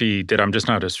 and it might be that I'm just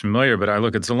not as familiar, but I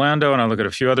look at Zalando and I look at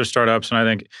a few other startups, and I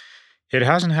think it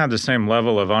hasn't had the same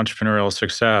level of entrepreneurial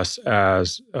success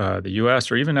as the U.S.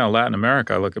 or even now Latin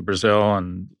America. I look at Brazil,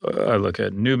 and I look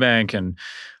at Nubank and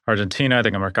Argentina. I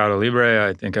think of Mercado Libre.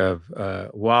 I think of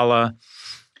Walla.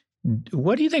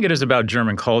 What do you think it is about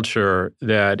German culture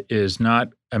that is not?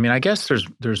 I mean, I guess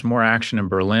there's more action in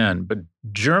Berlin, but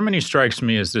Germany strikes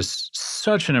me as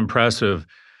such an impressive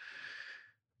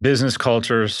business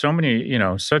culture. So many,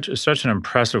 such an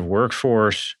impressive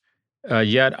workforce.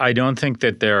 Yet I don't think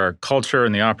that their culture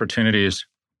and the opportunities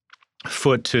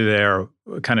foot to their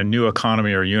kind of new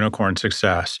economy or unicorn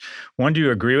success. One, do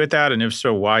you agree with that? And if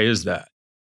so, why is that?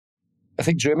 I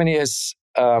think Germany is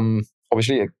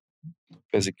obviously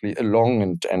basically a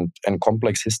long and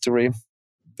complex history.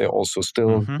 There also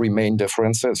still remain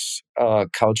differences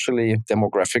culturally,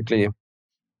 demographically,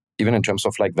 even in terms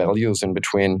of like values in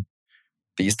between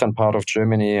the eastern part of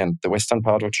Germany and the western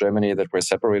part of Germany that were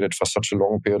separated for such a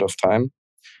long period of time.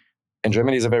 And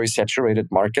Germany is a very saturated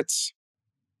market,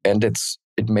 and it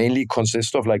mainly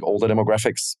consists of like older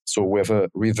demographics. So we have a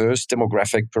reverse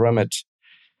demographic pyramid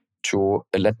to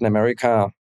Latin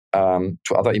America,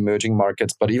 to other emerging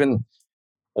markets, but even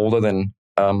older than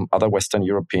other Western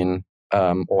European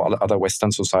or other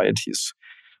Western societies.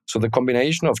 So the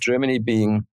combination of Germany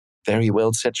being very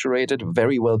well saturated,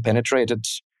 very well penetrated,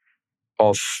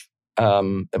 of a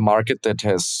market that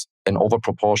has an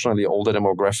overproportionally older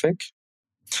demographic,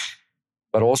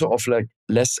 but also of like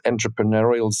less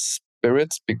entrepreneurial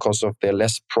spirit because of their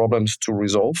less problems to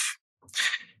resolve.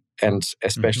 And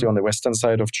especially on the western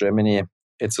side of Germany,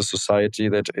 it's a society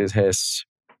that it has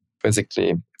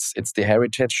basically, it's the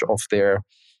heritage of their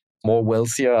more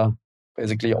wealthier,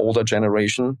 basically older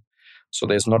generation. So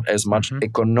there's not as much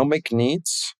economic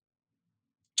needs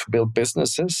to build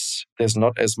businesses. There's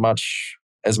not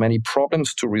as many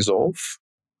problems to resolve.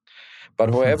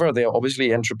 But however, there are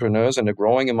obviously entrepreneurs and a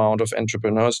growing amount of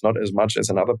entrepreneurs, not as much as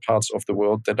in other parts of the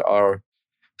world, that are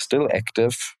still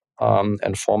active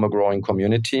and form a growing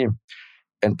community.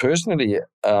 And personally,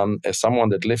 as someone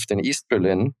that lived in East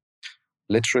Berlin,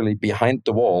 literally behind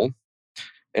the wall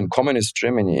in communist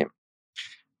Germany,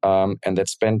 and that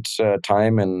spent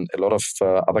time in a lot of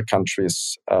other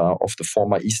countries of the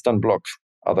former Eastern Bloc,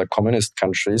 other communist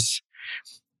countries,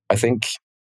 I think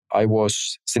I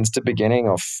was, since the beginning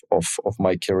of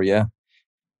my career,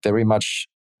 very much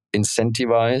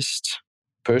incentivized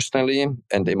personally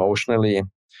and emotionally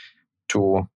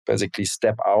to basically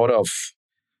step out of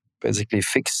basically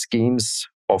fixed schemes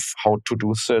of how to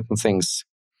do certain things,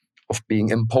 of being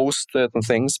imposed certain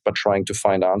things, but trying to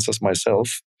find answers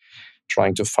myself,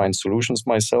 trying to find solutions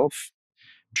myself,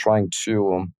 trying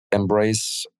to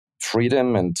embrace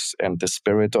freedom and the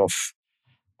spirit of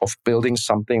building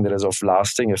something that is of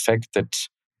lasting effect, that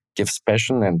gives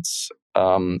passion and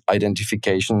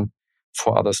identification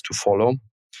for others to follow.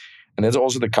 And that's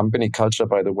also the company culture,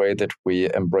 by the way, that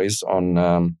we embrace on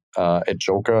at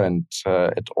JOKR and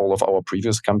at all of our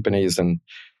previous companies, and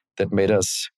that made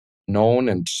us known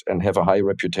and have a high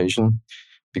reputation,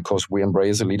 because we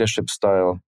embrace a leadership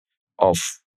style of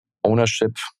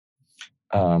ownership,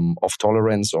 of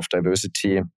tolerance, of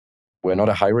diversity. We're not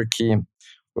a hierarchy.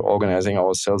 We're organizing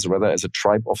ourselves rather as a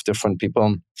tribe of different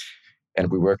people,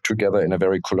 and we work together in a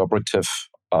very collaborative,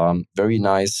 very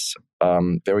nice,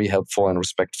 very helpful and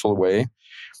respectful way.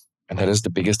 And that is the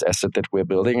biggest asset that we're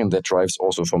building, and that drives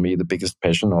also for me the biggest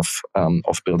passion of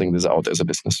building this out as a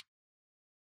business.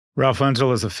 Ralf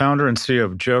Wenzel is the founder and CEO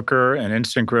of JOKR, an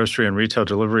instant grocery and retail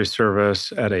delivery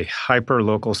service at a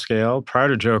hyper-local scale. Prior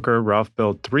to JOKR, Ralf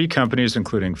built 3 companies,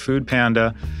 including Food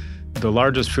Panda, the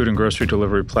largest food and grocery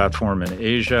delivery platform in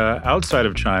Asia outside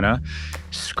of China,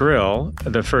 Skrill,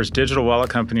 the first digital wallet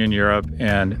company in Europe,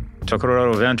 and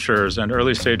JOKR Ventures, an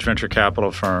early-stage venture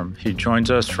capital firm. He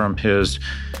joins us from his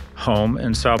home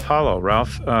in Sao Paulo.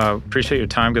 Ralf, appreciate your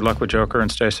time. Good luck with JOKR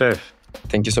and stay safe.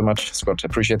 Thank you so much, Scott. I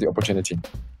appreciate the opportunity.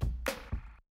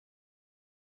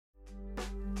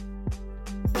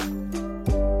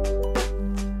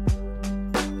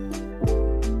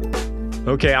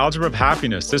 Okay, Algebra of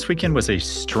Happiness. This weekend was a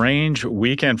strange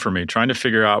weekend for me, trying to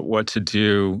figure out what to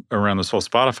do around this whole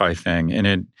Spotify thing. And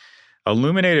it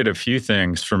illuminated a few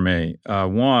things for me.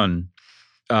 One,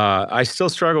 I still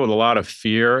struggle with a lot of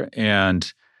fear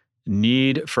and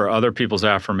need for other people's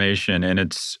affirmation, and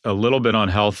it's a little bit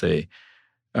unhealthy.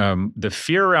 The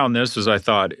fear around this is I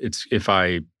thought if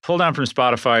I pull down from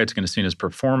Spotify, it's going to be seen as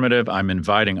performative. I'm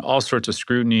inviting all sorts of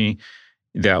scrutiny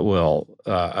that will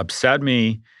upset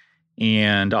me,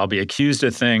 and I'll be accused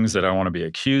of things that I want to be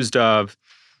accused of.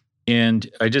 And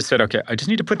I just said, okay, I just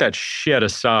need to put that shit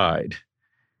aside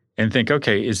and think,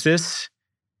 okay, does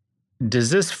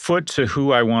this foot to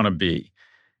who I want to be?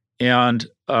 And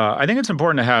I think it's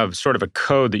important to have sort of a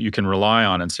code that you can rely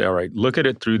on and say, all right, look at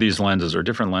it through these lenses or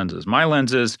different lenses. My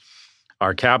lenses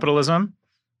are capitalism.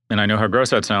 And I know how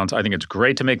gross that sounds. I think it's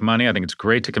great to make money. I think it's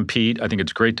great to compete. I think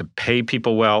it's great to pay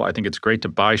people well. I think it's great to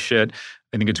buy shit.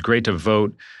 I think it's great to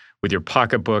vote with your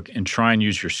pocketbook and try and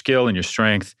use your skill and your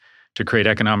strength to create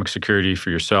economic security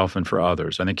for yourself and for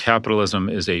others. I think capitalism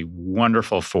is a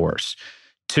wonderful force.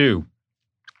 2,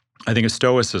 I think it's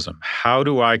stoicism. How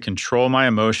do I control my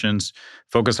emotions,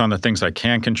 focus on the things I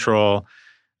can control,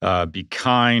 be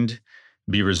kind,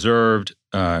 be reserved,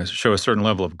 show a certain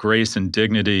level of grace and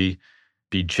dignity,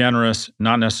 be generous,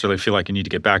 not necessarily feel like you need to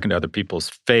get back into other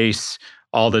people's face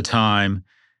all the time,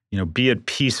 be at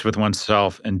peace with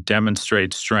oneself and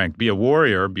demonstrate strength. Be a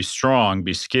warrior, be strong,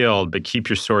 be skilled, but keep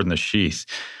your sword in the sheath.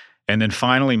 And then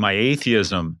finally, my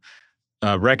atheism,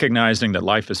 recognizing that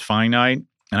life is finite.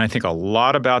 And I think a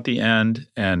lot about the end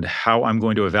and how I'm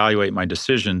going to evaluate my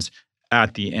decisions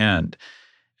at the end.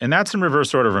 And that's in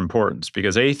reverse order of importance,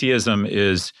 because atheism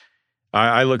is,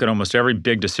 I look at almost every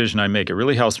big decision I make. It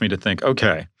really helps me to think,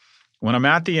 okay, when I'm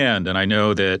at the end and I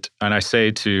know that, and I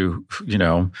say to,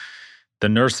 the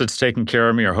nurse that's taking care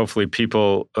of me, or hopefully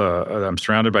people, I'm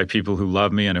surrounded by people who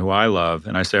love me and who I love.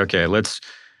 And I say, okay, let's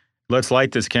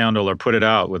light this candle or put it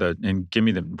out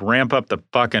and ramp up the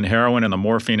fucking heroin and the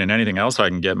morphine and anything else I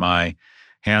can get my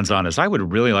hands on. Is I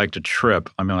would really like to trip.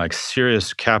 I mean, like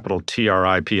serious capital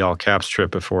TRIP all caps trip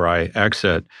before I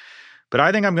exit. But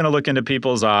I think I'm going to look into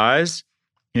people's eyes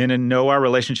and know our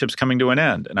relationship's coming to an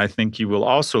end. And I think you will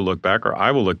also look back, or I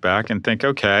will look back and think,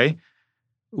 okay,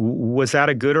 was that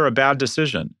a good or a bad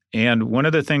decision? And one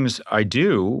of the things I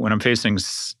do when I'm facing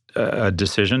a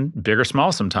decision, big or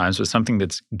small sometimes, but something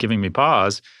that's giving me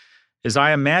pause, is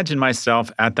I imagine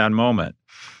myself at that moment.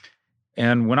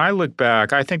 And when I look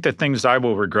back, I think the things I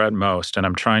will regret most, and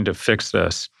I'm trying to fix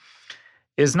this,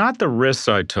 is not the risks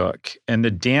I took and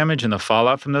the damage and the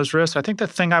fallout from those risks. I think the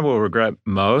thing I will regret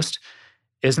most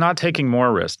is not taking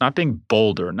more risks, not being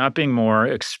bolder, not being more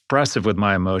expressive with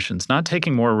my emotions, not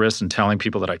taking more risks and telling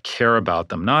people that I care about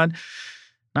them, not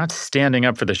standing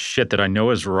up for the shit that I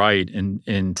know is right, and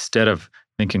instead of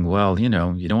thinking, well, you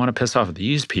don't want to piss off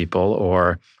these people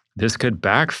or this could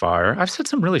backfire. I've said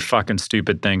some really fucking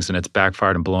stupid things and it's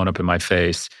backfired and blown up in my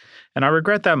face. And I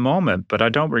regret that moment, but I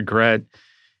don't regret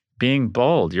being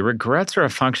bold. Your regrets are a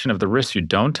function of the risks you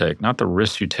don't take, not the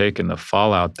risks you take and the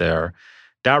fallout there.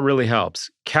 That really helps.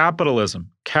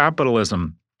 Capitalism,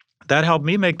 that helped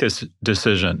me make this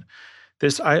decision.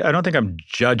 I don't think I'm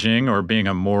judging or being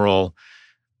a moral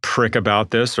prick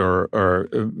about this or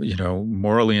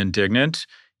morally indignant.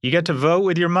 You get to vote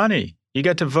with your money. You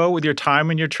get to vote with your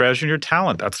time and your treasure and your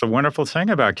talent. That's the wonderful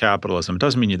thing about capitalism. It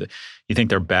doesn't mean you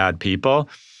think they're bad people.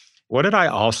 What did I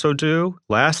also do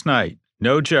last night?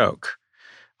 No joke.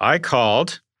 I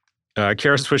called Kara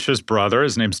Swisher's brother.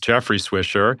 His name's Jeffrey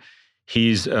Swisher.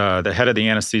 He's the head of the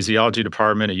anesthesiology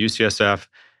department at UCSF.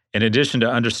 In addition to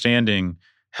understanding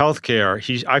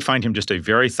healthcare, I find him just a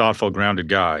very thoughtful, grounded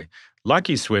guy.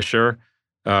 Lucky Swisher,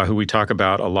 who we talk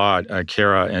about a lot,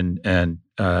 Kara and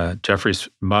Jeffrey's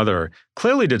mother,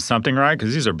 clearly did something right,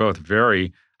 because these are both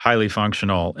very highly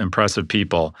functional, impressive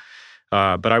people.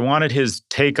 But I wanted his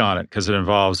take on it because it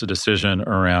involves a decision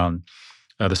around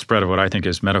the spread of what I think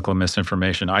is medical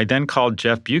misinformation. I then called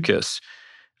Jeff Bucas.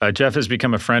 Jeff has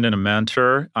become a friend and a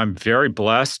mentor. I'm very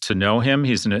blessed to know him.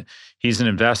 He's an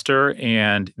investor,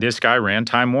 and this guy ran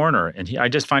Time Warner. And I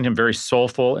just find him very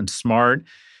soulful and smart.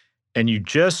 And you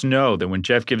just know that when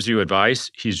Jeff gives you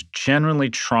advice, he's generally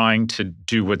trying to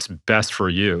do what's best for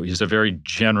you. He's a very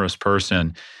generous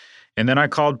person. And then I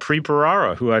called Pri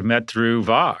Parara, who I've met through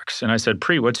Vox. And I said,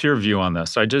 Pri, what's your view on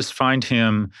this? I just find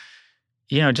him,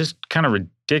 just kind of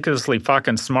ridiculously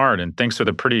fucking smart and thinks with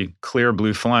a pretty clear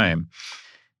blue flame.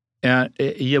 And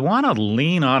you want to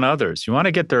lean on others. You want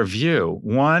to get their view.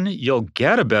 One, you'll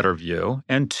get a better view.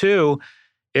 And two,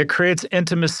 it creates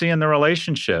intimacy in the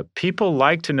relationship. People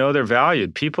like to know they're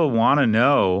valued. People want to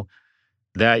know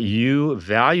that you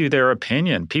value their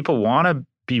opinion. People want to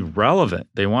be relevant.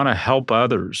 They want to help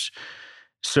others.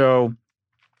 So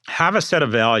have a set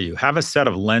of value. Have a set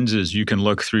of lenses you can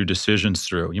look through decisions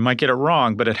through. You might get it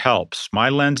wrong, but it helps. My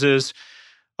lenses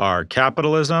are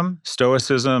capitalism,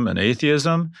 stoicism, and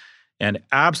atheism. And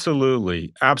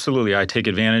absolutely, I take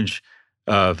advantage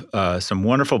of some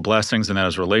wonderful blessings, and that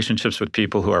is relationships with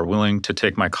people who are willing to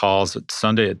take my calls at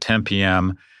Sunday at 10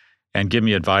 p.m. and give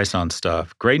me advice on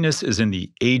stuff. Greatness is in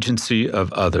the agency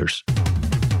of others.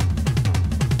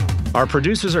 Our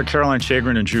producers are Caroline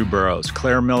Chagrin and Drew Burrows.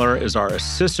 Claire Miller is our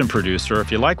assistant producer.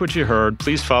 If you like what you heard,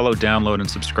 please follow, download,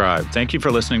 and subscribe. Thank you for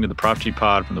listening to the Prop G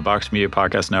Pod from the Vox Media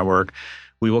Podcast Network.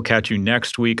 We will catch you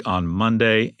next week on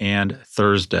Monday and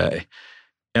Thursday.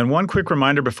 And one quick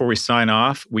reminder before we sign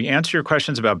off, we answer your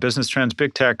questions about business trends,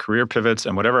 big tech, career pivots,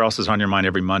 and whatever else is on your mind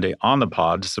every Monday on the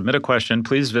pod. To submit a question,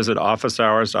 please visit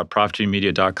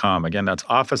officehours.profgmedia.com. Again, that's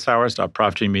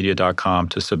officehours.profgmedia.com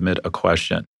to submit a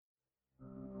question.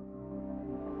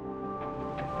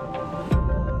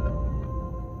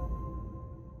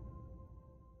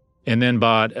 And then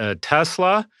bought a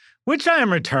Tesla, which I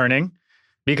am returning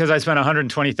because I spent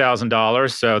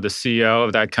 $120,000 so the CEO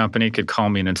of that company could call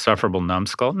me an insufferable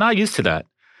numbskull. Not used to that.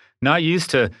 Not used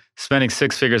to spending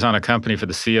six figures on a company for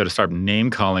the CEO to start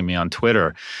name-calling me on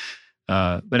Twitter.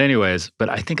 But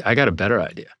I think I got a better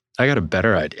idea.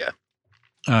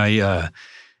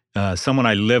 Someone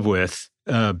I live with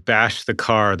bashed the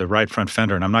car, the right front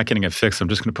fender, and I'm not getting it fixed. I'm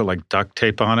just going to put like duct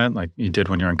tape on it like you did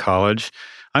when you're in college.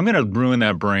 I'm going to ruin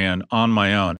that brand on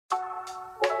my own.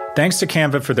 Thanks to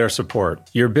Canva for their support.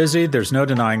 You're busy, there's no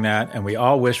denying that, and we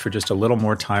all wish for just a little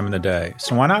more time in the day.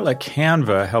 So why not let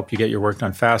Canva help you get your work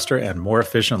done faster and more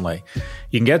efficiently?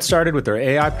 You can get started with their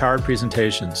AI-powered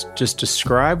presentations. Just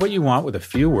describe what you want with a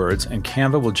few words, and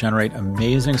Canva will generate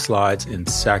amazing slides in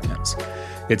seconds.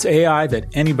 It's AI that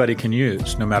anybody can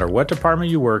use, no matter what department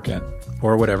you work in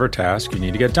or whatever task you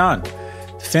need to get done.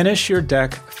 Finish your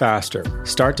deck faster.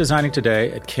 Start designing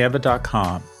today at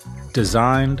canva.com.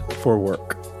 Designed for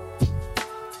work.